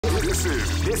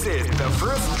This is the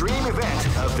first dream event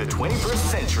of the 21st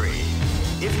century.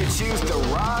 If you choose the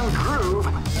wrong groove,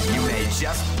 you may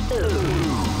just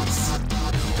lose.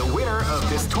 The winner of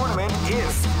this tournament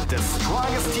is the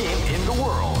strongest team in the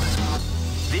world.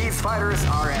 These fighters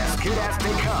are as good as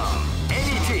they come.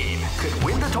 Any team could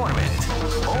win the tournament.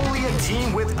 Only a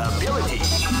team with ability,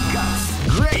 guts.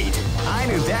 Great! I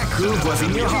knew that groove was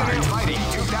in your heart. Fighting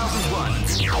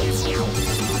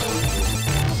 2001.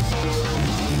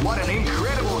 What an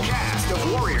incredible cast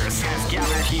of warriors has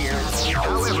gathered here.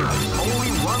 However,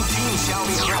 only one team shall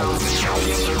be crowned the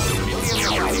champion of the Million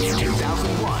Fighting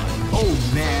 2001. Oh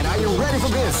man, are you ready for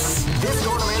this? This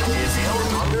tournament is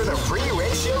held under the free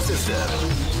ratio system.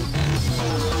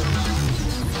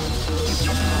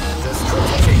 The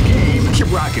strategic game. Keep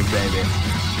rocking, baby.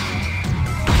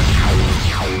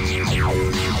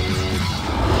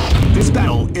 This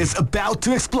battle is about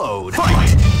to explode.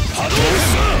 Fight!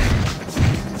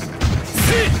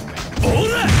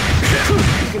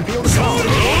 You can feel the storm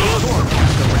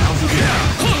past the rounds of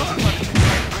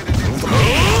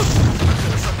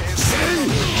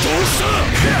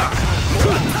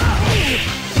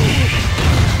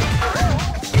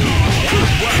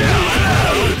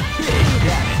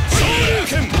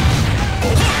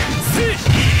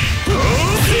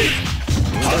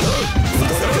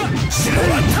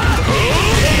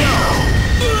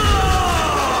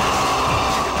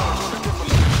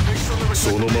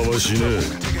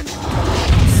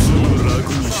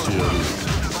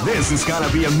This is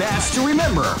gonna be a match to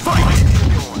remember. Fight!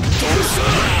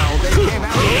 Wow, they came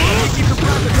out and keep the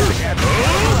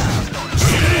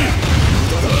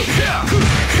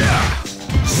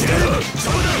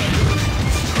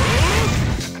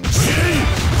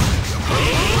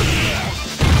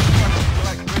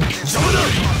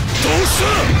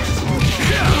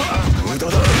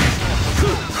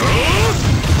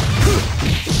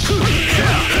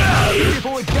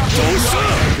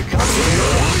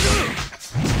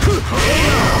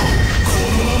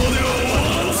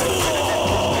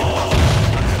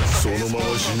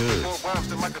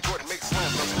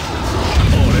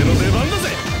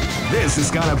This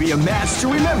is gonna be a match to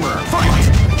remember. Fight!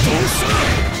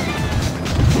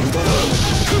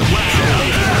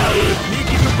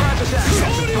 Sneaky surprise attack at the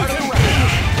start of the round.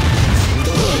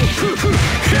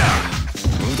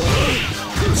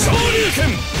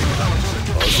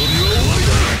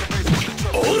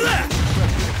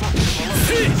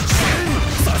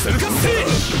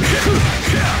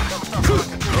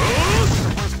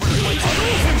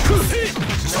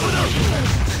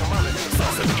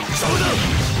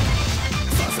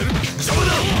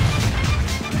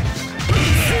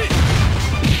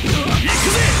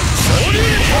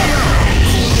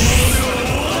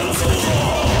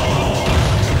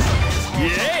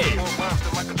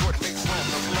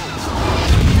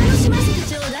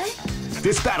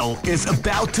 This battle is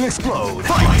about to explode.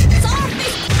 Fight!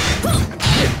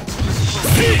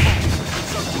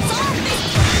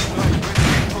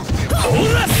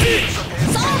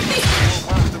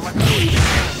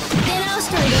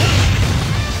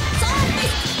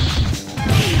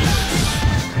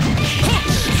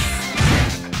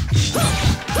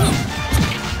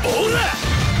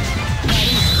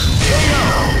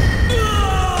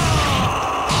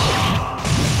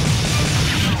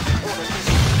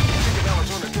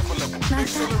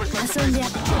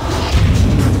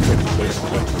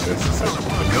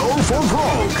 Go for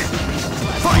broke!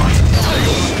 Fight!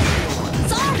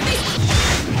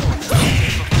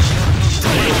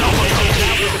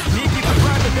 Sneaky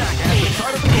surprise attack at the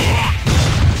start of the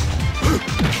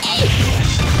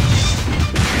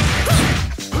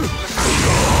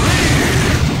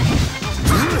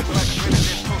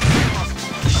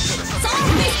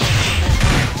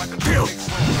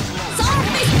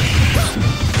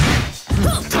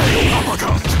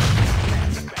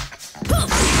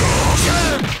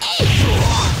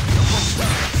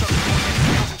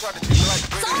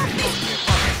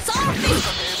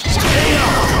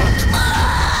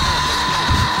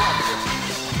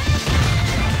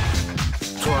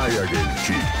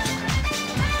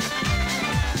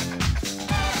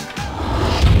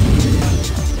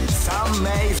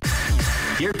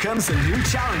Here comes a new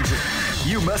challenger.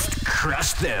 You must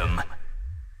crush them.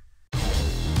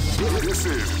 This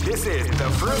is the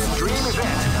first dream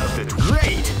event of the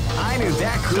Great! I knew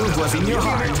that groove was in your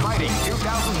heart. Fighting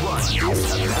 2001 is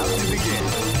about to begin.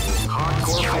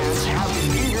 Hardcore fans have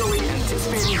been eagerly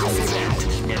anticipating this event.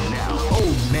 And now, oh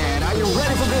man, are you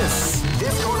ready for this?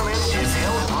 This tournament is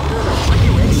held under the free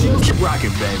ratio. Keep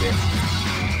rocking, baby.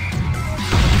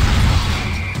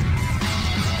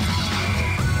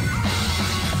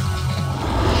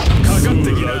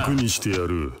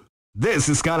 This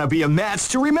is gonna be a match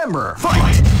to remember.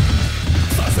 Fight!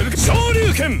 させるか昇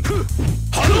竜拳波動拳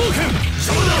ど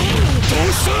う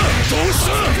したどうし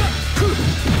た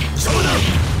どうだ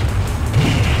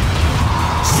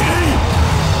シェイ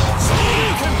昇竜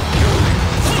拳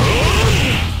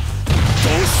ど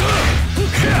うした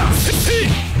シェイ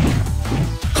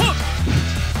はっ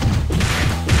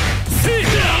シェイ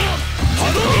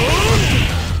波動ど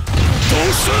う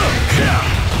した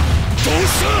どう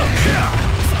した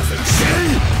させるシェイ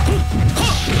はっ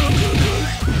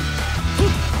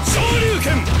昇竜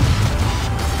拳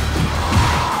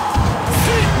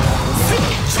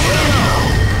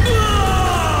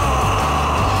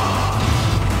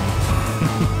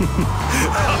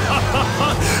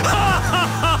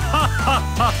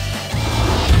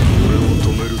俺を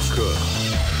止める気か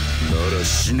なら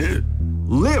死ね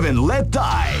Live and let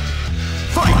die.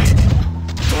 Fight! ど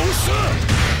うした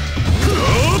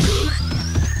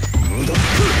無駄だ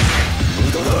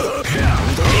無駄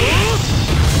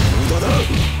だ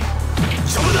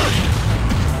邪魔だ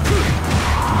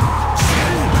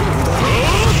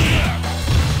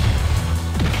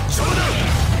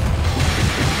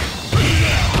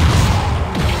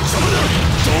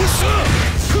どうした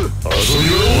遊び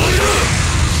は終わりだ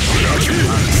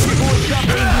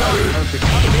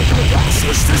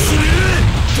そして死ね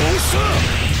どうしたど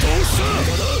うした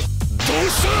どう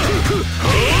した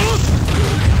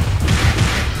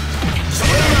邪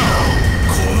魔だ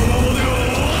このままでは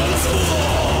終わらんぞ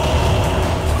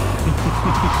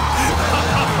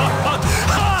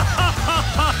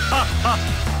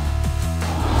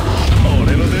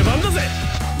俺の出番だぜ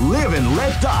Live and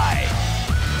let die.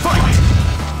 Fight!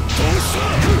 どうした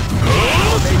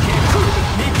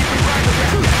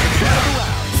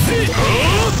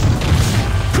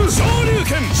昇竜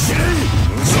拳昇竜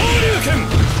拳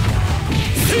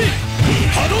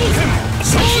波動拳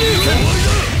昇竜拳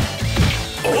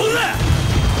おら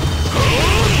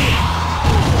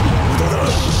無駄だ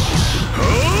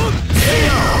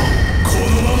こ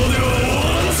のままでは終わ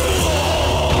らんぞ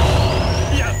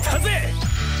やったぜ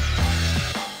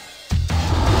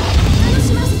楽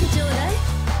しませてちょうだい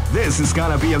This is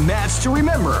gonna be a match to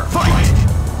remember. Fight!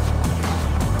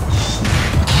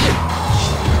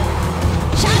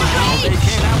 They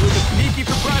came out with a sneaky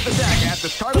surprise attack at the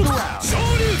start of the round. 昇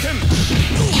竜拳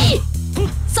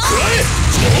そうおら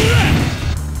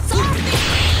そう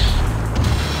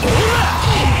おら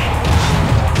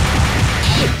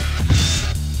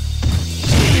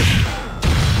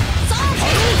波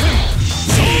動拳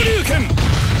昇竜拳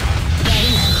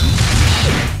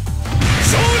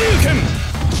昇竜拳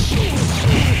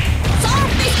さ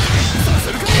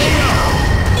せるか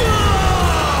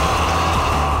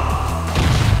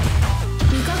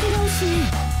見かけ倒しね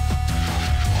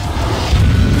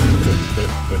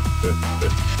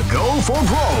Go for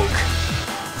broke.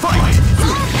 Fight! Wow,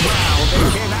 they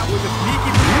came out with a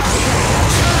sneaky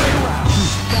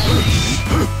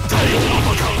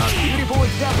a beautiful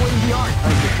example in the art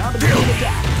of the combination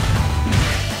attack.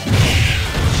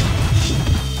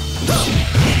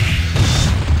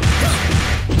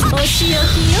 お仕置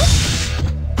きよ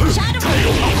シャドウ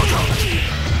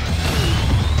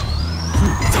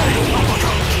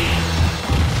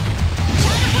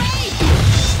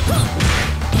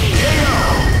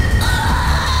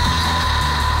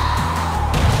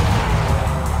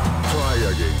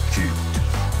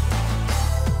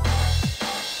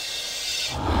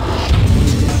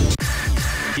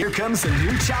Here comes a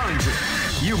new challenger.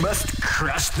 You must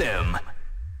crush them.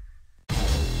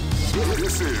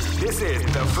 This is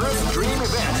the first dream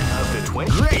event of the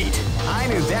 20. Great! I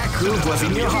knew that groove was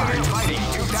in your heart. Fighting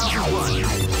 2001.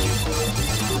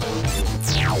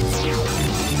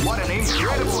 What an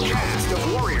incredible cast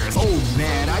of warriors. Oh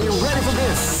man, are you ready for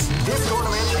this? This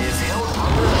tournament is held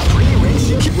under a free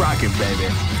ratio. Keep rocking, baby.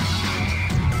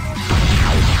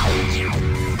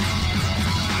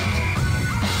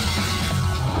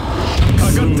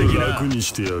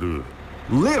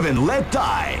 Live and let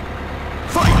die.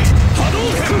 Fight! 波動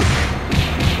拳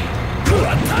も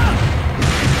らった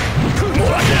も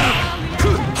らった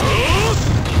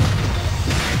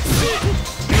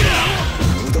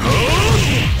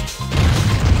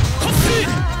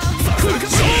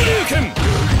昇竜拳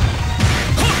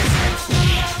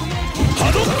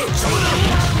波動どう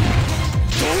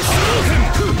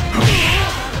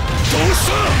し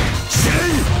たシェイ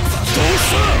どう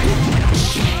した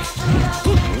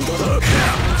無駄だ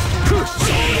昇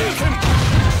竜拳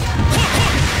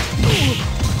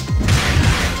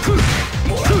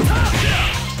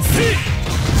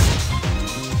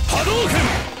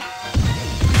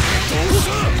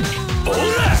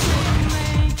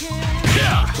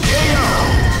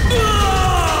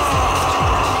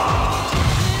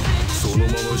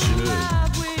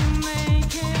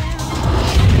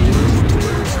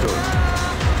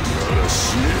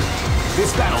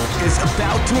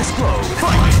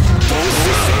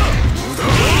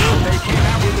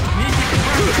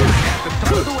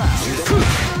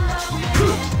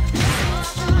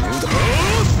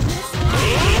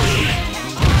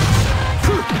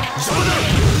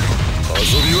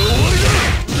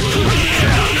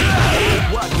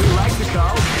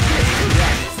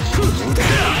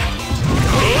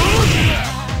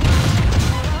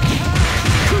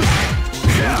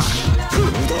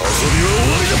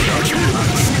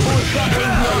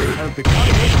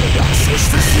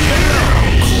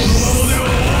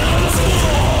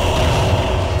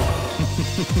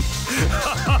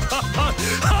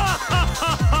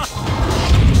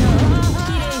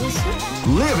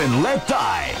and let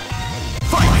die.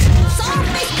 Fight! Soul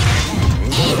Fist!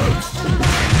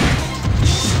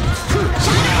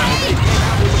 Shadow Blade!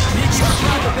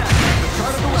 Shadow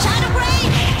Blade! Shadow Blade!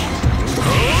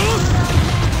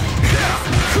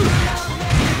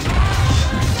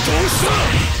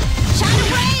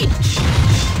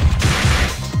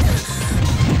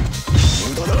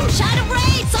 Shadow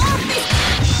Blade! Soul Fist!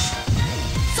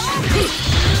 Soul Fist!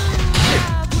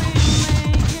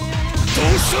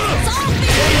 Soul Fist!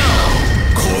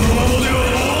 このままでは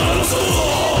終わるぞ。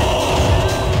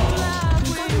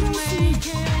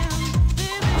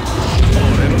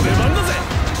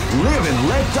 Live and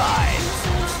let die.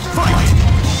 Fight!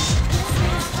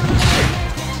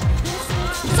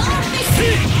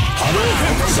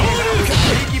 Hadouken! Shoryuken!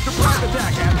 Keep the prime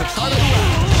attack at the start of the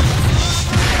round.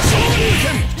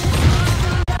 Shoryuken!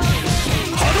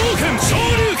 Hadouken!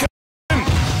 Shoryuken!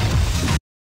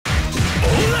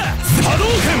 Ora!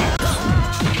 Hadouken! Hadouken!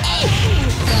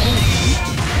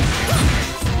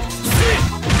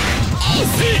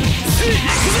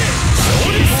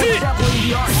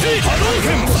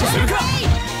 させるか。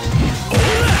オーラ！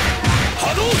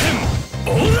波動拳！オ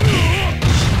ーラ！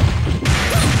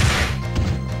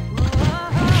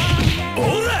オ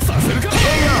ーラ！させるか。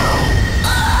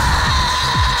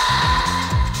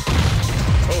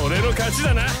俺の勝ち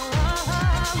だな。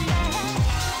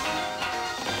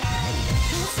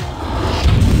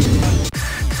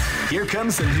Here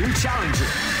comes a new challenger.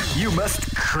 You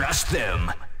must crush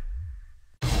them.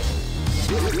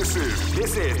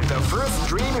 This is the first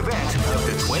dream event of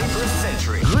the 21st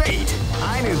century. Great!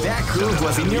 I knew that groove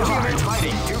was in your heart.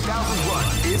 Fighting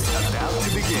 2001 is about to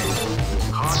begin.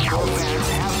 Hardcore fans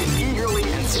have been eagerly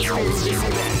anticipating this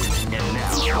event, and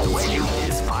now the waiting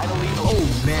is finally over. Oh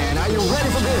man, are you ready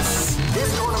for this?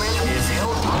 This tournament is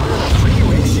held under the free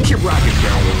ratio. Keep rocking,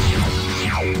 bro.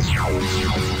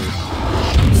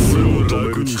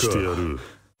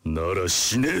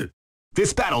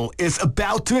 This battle is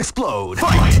about to explode.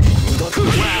 Fight!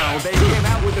 Wow, they came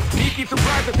out with a sneaky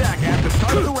surprise attack at the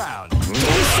start of the round.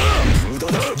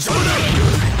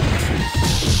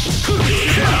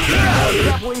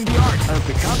 Grappling the art of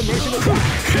the combination attack.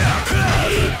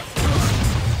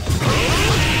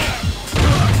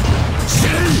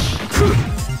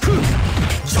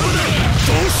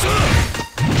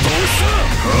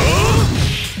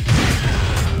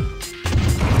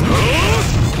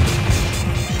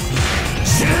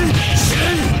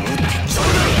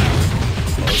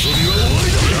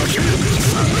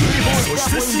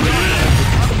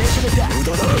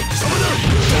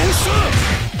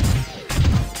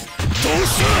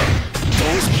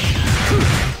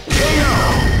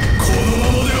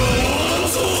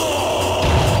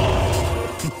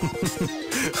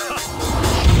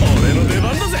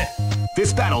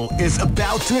 This battle is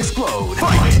about to explode.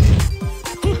 Fight!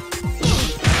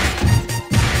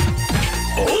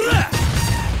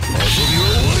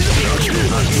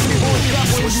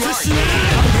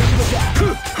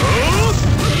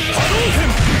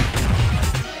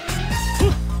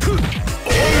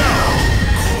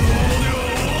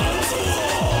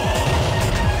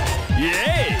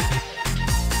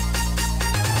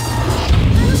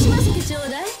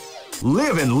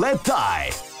 Live and let die.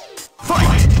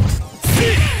 Fight!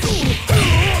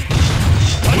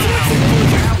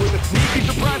 With a sneaky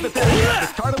surprise attack at the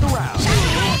start of the round. Shadow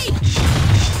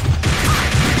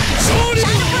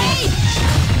Blade!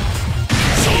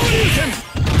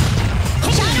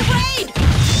 Shadow Blade!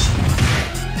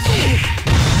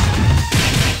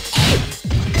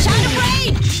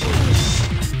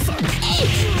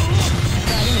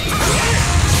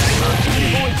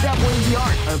 People exampling the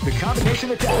art of the combination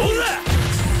attack.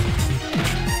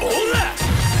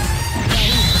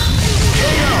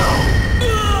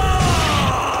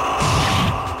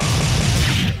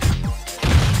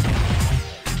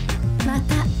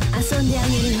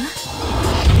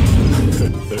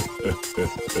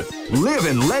 Live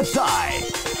and let die.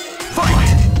 Fight!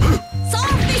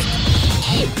 Soul Fist!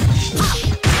 Soul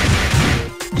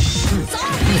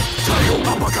Fist!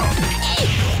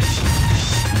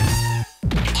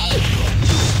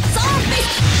 Soul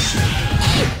Fist!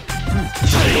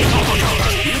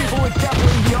 Beautiful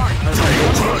exampling the art of the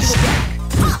combination attack.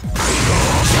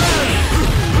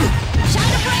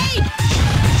 Shadow Blade!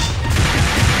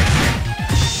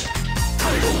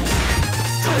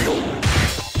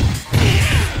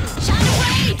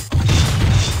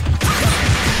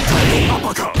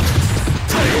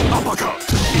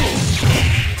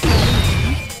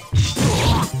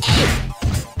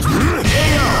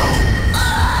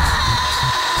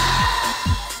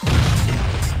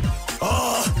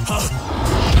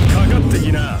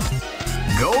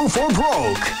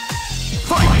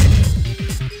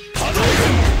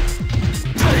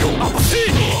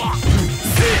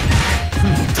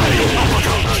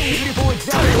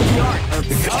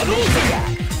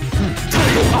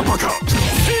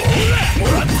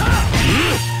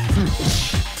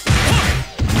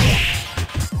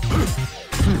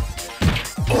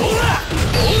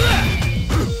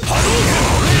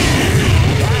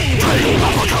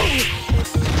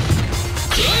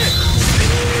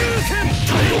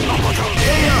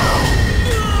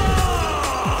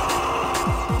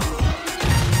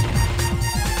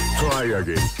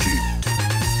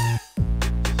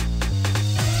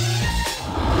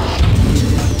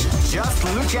 Just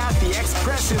look at the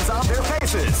expressions on their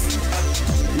faces.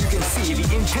 You can see the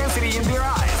intensity in their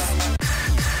eyes.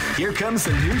 Here comes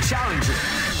a new challenger.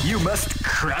 You must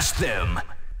crush them.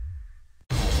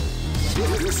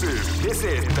 This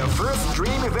is the first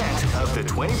dream event of the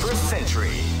 21st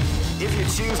century. If you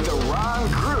choose the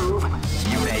wrong groove,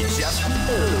 you may just...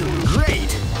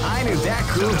 Great! I knew that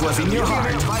groove was in your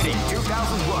heart. Fighting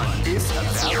 2001 is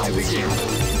about to begin.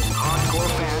 Hardcore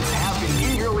fans have been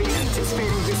eagerly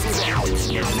anticipating this event,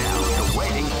 and now the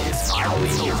waiting is finally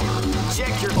over.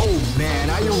 Check your... Oh man,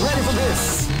 are you ready for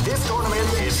this? This tournament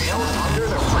is held under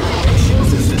the regulation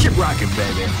system. Keep rocking,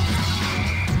 baby.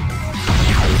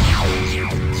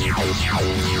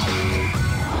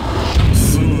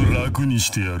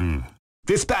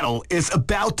 This battle is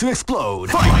about to explode.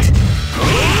 Fight!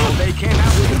 They came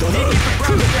out with a sneaky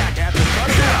surprise attack at the start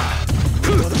of the round.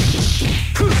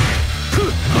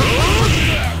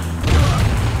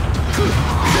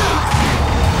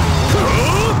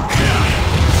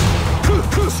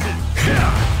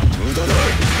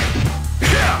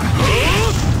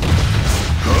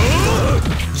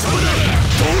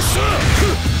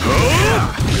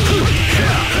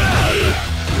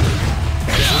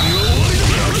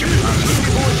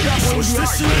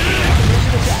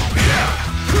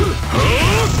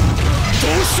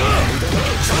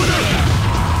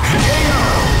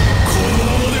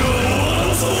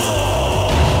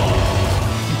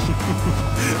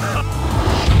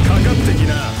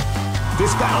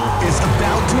 This battle is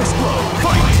about to explode.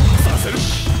 Fight!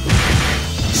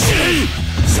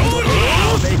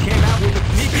 They came out with a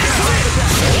sneaky surprise attack.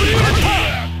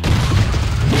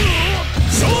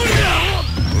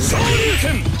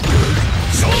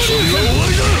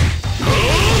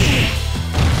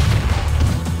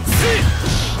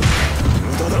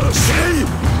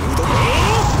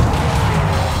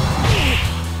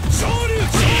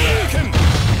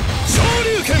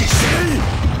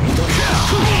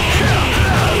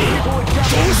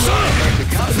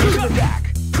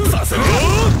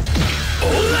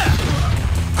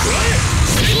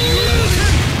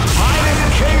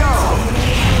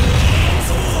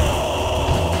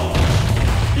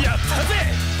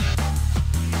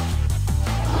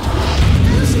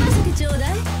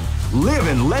 Live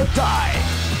and let die.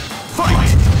 Fight!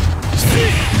 They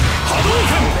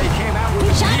came out with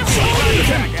a sneaky surprise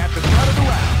attack at the start of the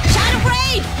round. Shadow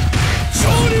Blade!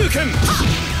 Shoryuken!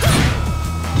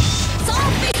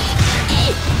 Zombie!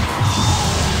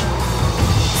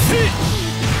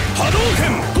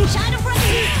 Hadouken! Shadow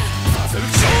Blade!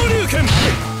 Shoryuken!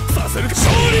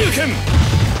 Shoryuken!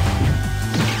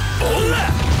 Ora!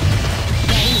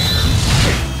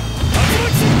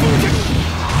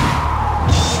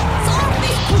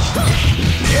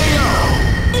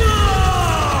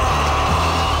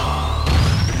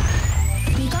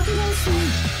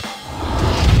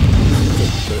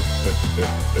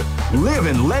 Live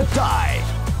and let die.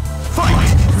 Fight!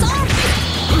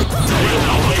 They came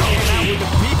out with a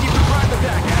sneaky surprise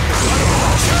attack at the start of the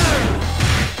round.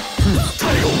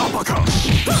 Tail uppercut!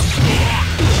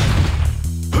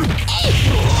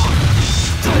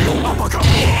 Tail uppercut!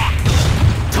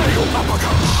 Tail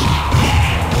uppercut!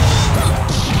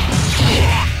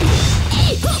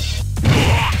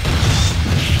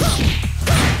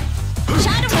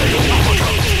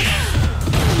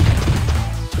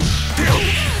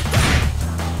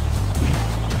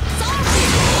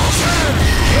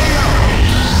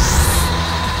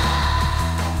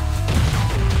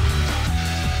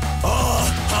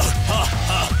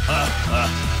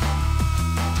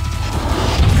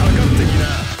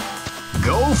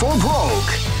 Go for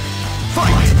broke!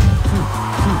 Fight!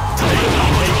 They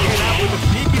came out with a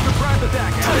sneaky surprise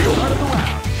attack at the start of the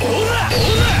round. Ora!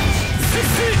 Ora!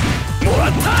 Sissi!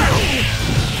 Moratta!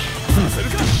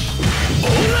 Saseruka!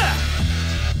 Ora!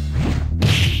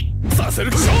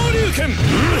 Saseruka! Shoryuken!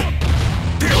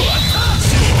 Moratta!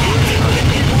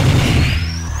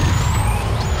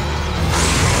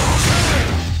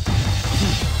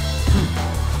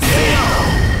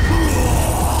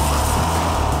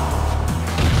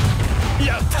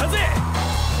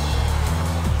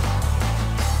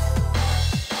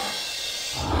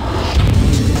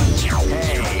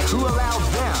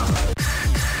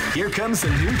 Here comes a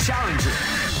new challenger.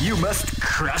 You must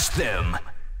crush them.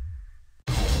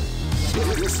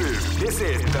 This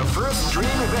is the first dream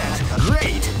event.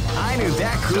 Great! I knew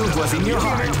that groove was in your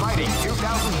heart. Fighting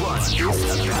 2001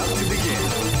 is about to begin.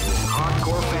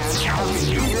 Hardcore fans have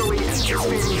been eagerly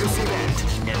anticipating this event.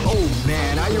 And oh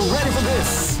man, are you ready for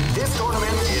this? This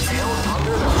tournament is held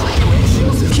under the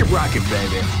regulations. Keep rocking,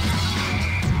 baby.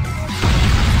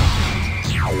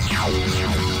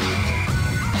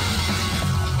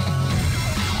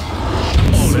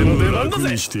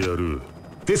 にしてやる。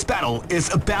 This battle is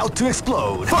about to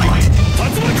explode. Fight! 竜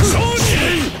巻勝利。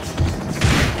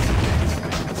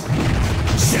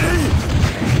シェイ。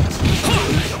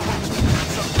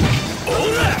オ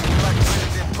ラ。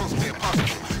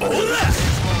オラ。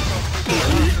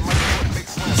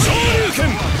昇竜拳。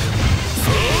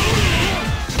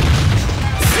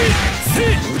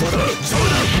無駄だ。どう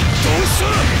した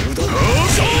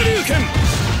昇竜拳。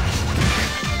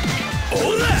オ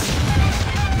ラ。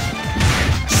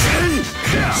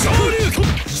昇竜拳。ど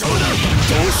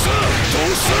うした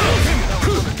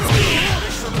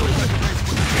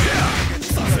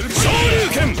昇竜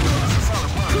拳。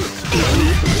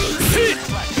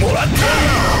もらった。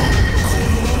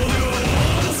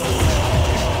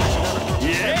イ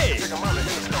エーイ。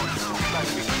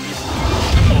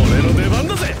俺の出番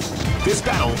だぜ。 This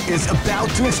battle is about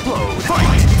to explode.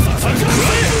 Fight!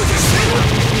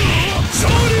 昇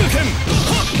竜拳。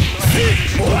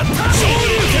もらった。昇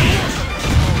竜拳。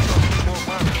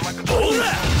オラ。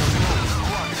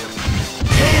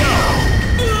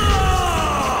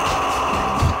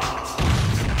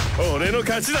俺の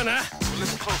勝ちだな。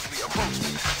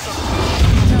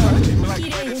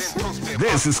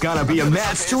 This is gonna be a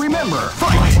match to remember.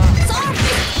 Fight!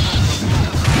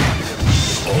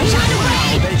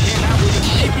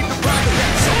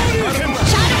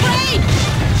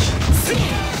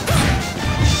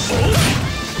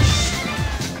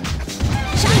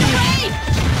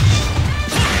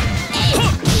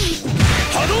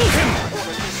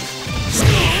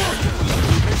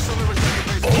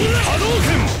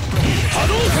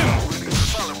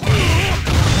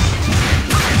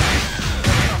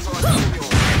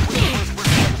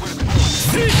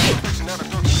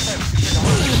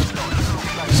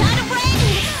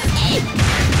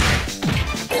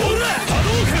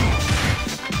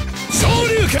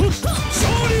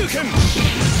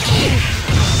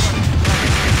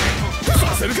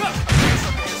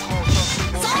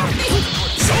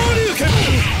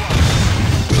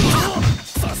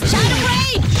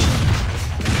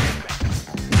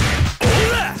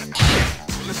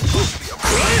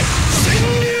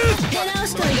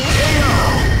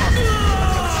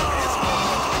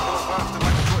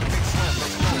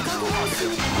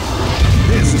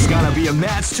 This is gonna be a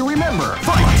match to remember.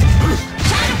 Fight!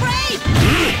 Shadow Blade!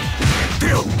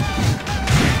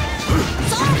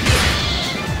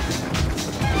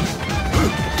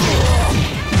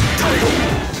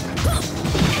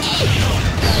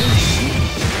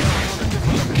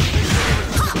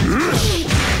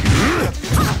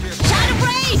 Shadow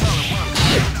Blade!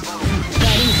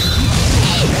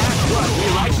 That's what we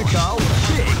like to call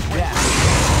big death.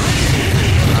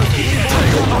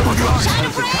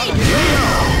 Shadow Blade!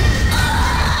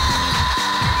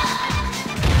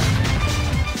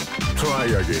 Try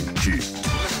again, kid.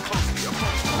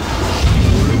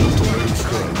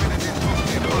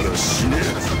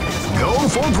 Go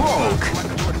for broke.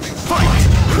 Fight!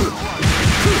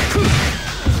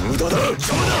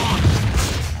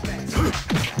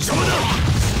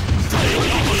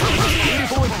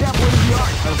 Beautiful example of the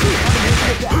art of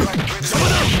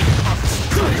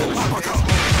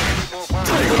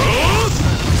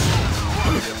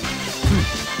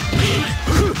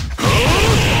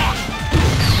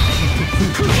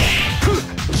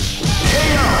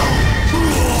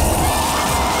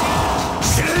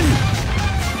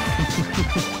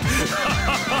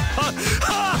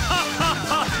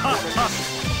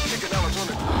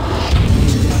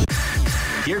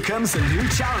Here comes a new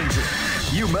challenger.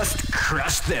 You must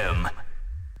crush them.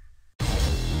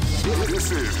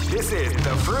 This is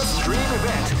the first dream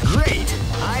event. Great!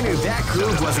 I knew that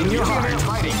groove was in your heart.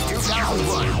 Fighting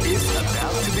 2001 is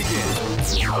about to begin.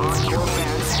 Hardcore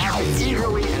fans have been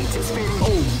eagerly anticipating.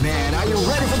 Oh man, are you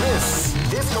ready for this?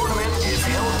 This tournament is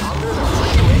held under the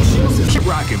regulations. Keep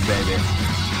rocking, baby.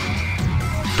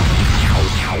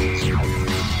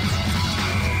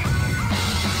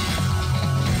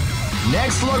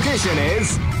 Next location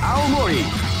is Aomori.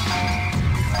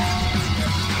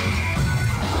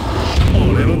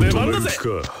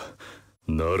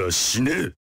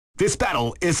 This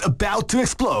battle is about to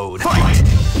explode. Fight! Wow,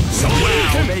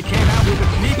 they came out with a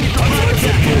sneaky surprise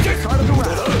attack at the start of the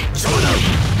round.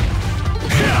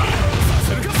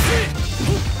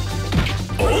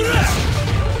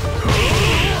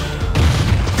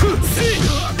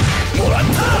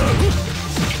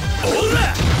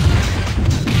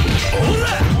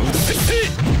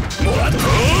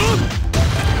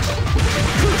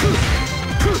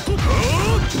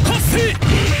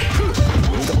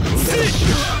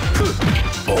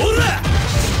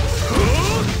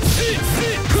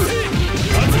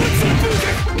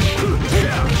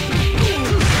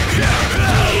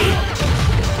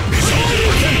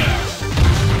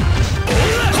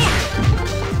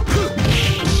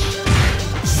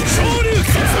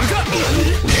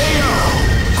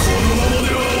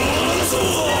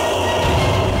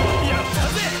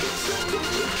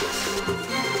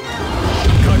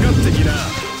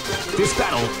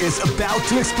 is about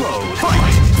to explode.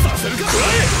 Fight!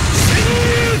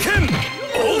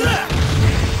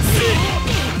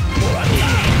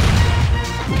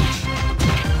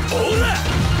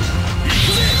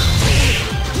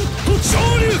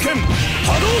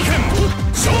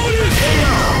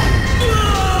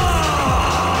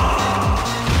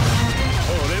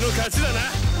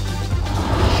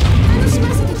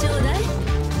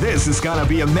 This is gonna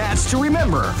be a match to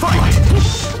remember. Fight!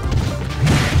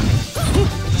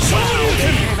 Wow,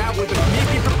 they came out with a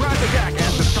sneaky surprise attack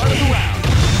at the start of the round.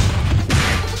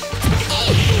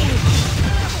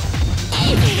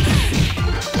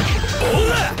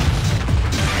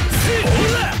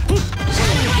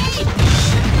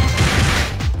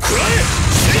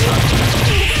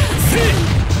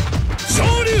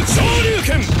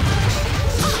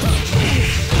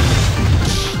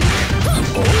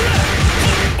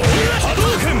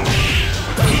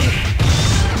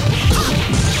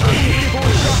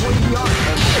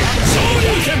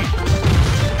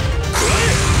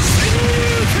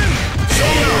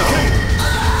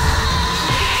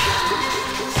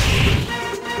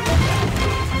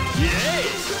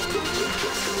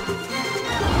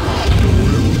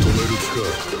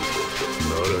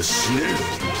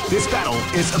 This battle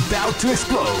is about to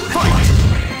explode. Fight!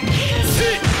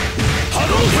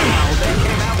 Wow, they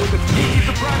came out with a sneaky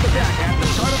surprise attack at the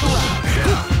start of the round.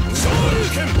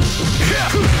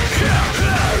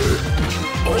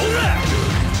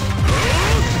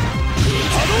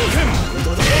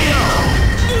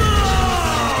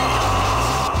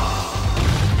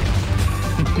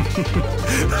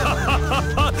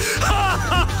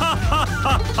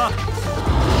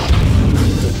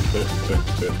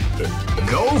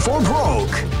 Go for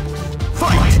broke!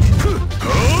 Fight!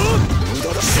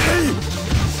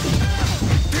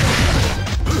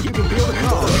 You can feel the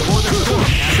call before the storm as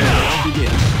the round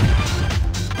begins.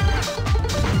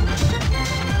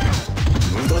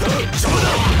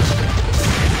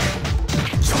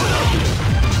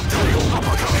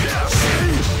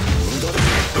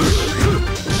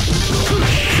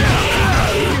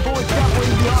 People is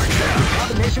separating the arc.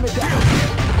 Combination attack.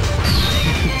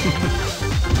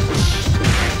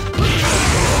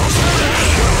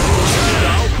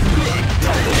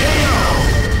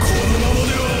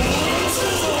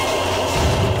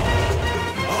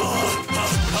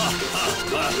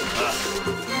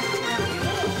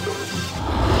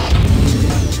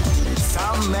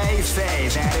 Some may say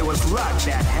that it was luck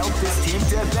that helped this team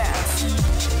to advance.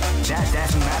 That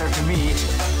doesn't matter to me,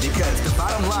 because the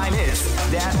bottom line is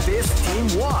that this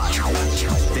team won.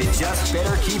 They just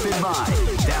better keep in mind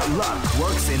that luck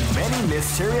works in many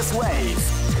mysterious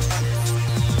ways.